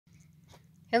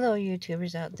Hello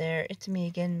YouTubers out there, it's me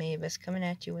again, Mavis, coming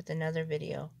at you with another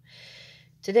video.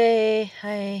 Today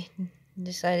I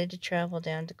decided to travel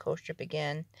down to Coast Trip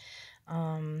again.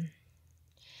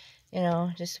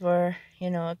 Just for,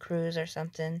 a cruise or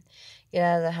something. Get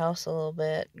out of the house a little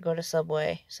bit, go to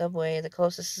Subway. The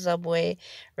closest Subway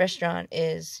restaurant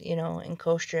is, in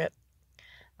Coast Trip.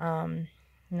 Um,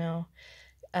 you know,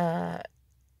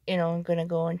 I'm gonna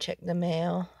go and check the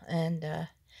mail and,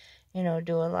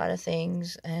 do a lot of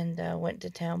things, and went to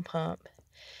Town Pump.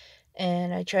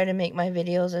 And I try to make my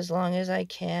videos as long as I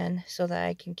can so that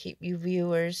I can keep you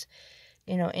viewers,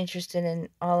 interested in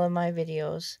all of my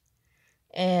videos.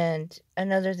 And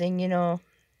another thing,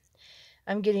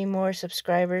 I'm getting more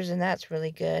subscribers, and that's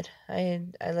really good. I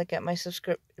look at my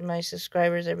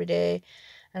subscribers every day,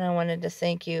 and I wanted to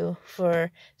thank you for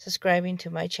subscribing to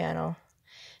my channel.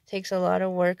 It takes a lot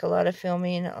of work, a lot of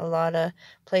filming, a lot of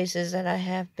places that I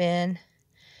have been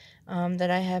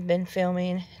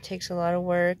filming. It takes a lot of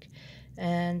work,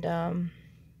 and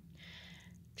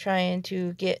trying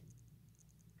to get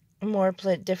more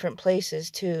different places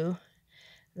too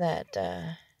that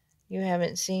you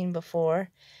haven't seen before,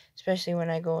 especially when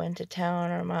I go into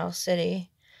town or Miles City.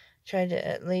 Try to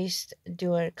at least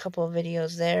do a couple of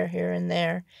videos there, here and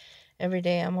there. Every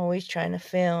day I'm always trying to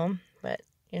film, but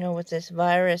with this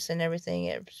virus and everything,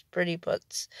 it pretty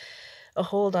puts a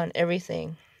hold on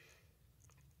everything.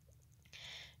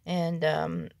 And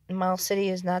Miles City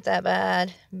is not that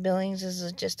bad. Billings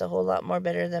is just a whole lot more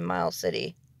better than Miles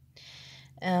City.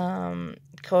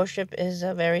 Coast Trip is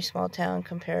a very small town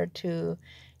compared to,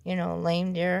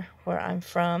 Lame Deer, where I'm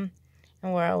from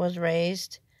and where I was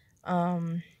raised.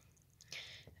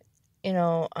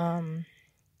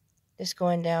 Just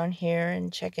going down here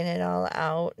and checking it all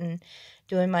out and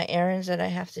doing my errands that I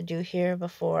have to do here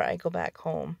before I go back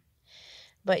home.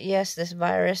 But yes, this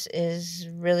virus is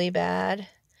really bad.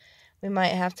 We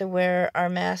might have to wear our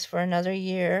mask for another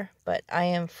year, but I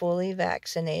am fully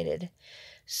vaccinated.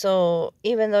 So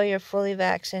even though you're fully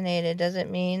vaccinated, doesn't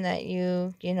mean that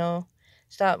you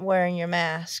stop wearing your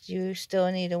mask. You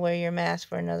still need to wear your mask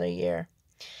for another year.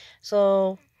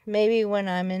 So maybe when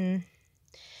I'm in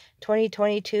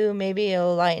 2022, maybe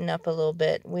it'll lighten up a little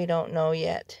bit. We don't know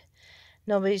yet.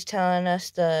 Nobody's telling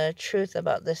us the truth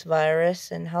about this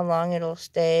virus and how long it'll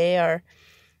stay, or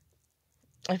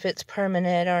if it's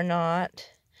permanent or not.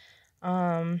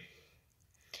 But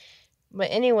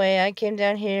anyway, I came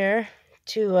down here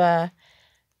to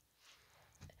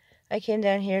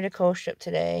Coast Trip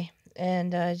today,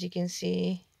 and as you can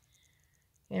see,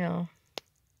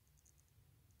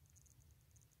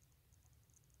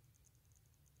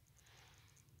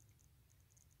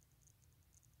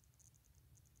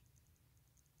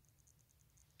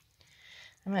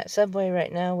 I'm at Subway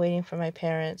right now waiting for my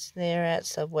parents. They're at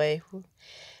Subway.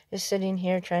 Just sitting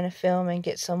here trying to film and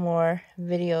get some more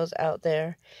videos out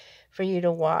there for you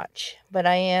to watch. But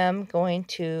I am going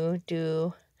to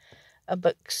do a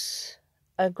book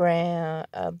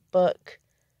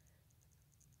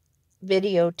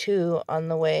video too on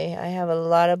the way. I have a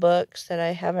lot of books that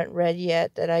I haven't read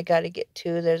yet that I got to get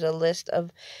to. There's a list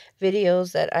of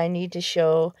videos that I need to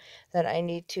show, that I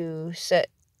need to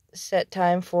set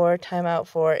time out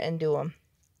for, and do them.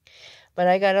 But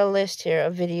I got a list here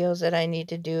of videos that I need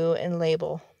to do and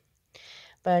label.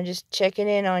 But I'm just checking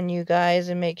in on you guys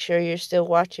and make sure you're still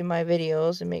watching my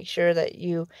videos, and make sure that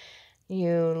you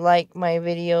like my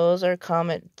videos or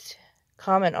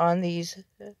comment on these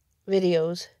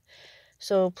videos.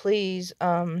 So please,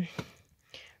 right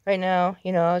now,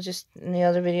 I was just in the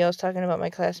other video, I was talking about my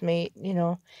classmate,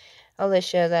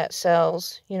 Alicia, that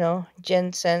sells,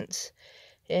 Gen Sense,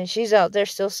 and she's out there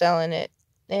still selling it.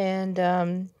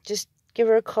 And just give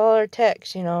her a call or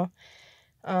text.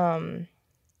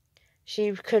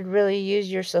 She could really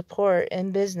use your support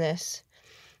in business.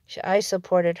 I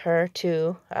supported her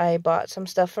too. I bought some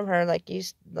stuff from her, like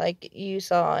you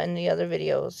saw in the other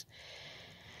videos.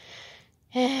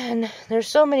 And there's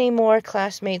so many more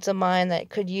classmates of mine that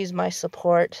could use my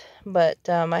support, but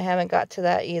I haven't got to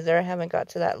that either. I haven't got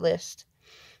to that list.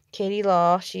 Katie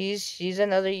Law, she's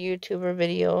another YouTuber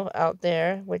video out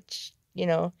there, which,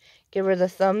 give her the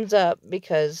thumbs up,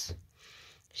 because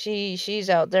she's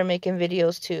out there making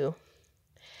videos too.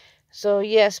 So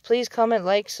yes, please comment,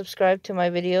 like, subscribe to my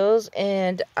videos,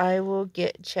 and I will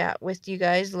chat with you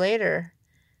guys later.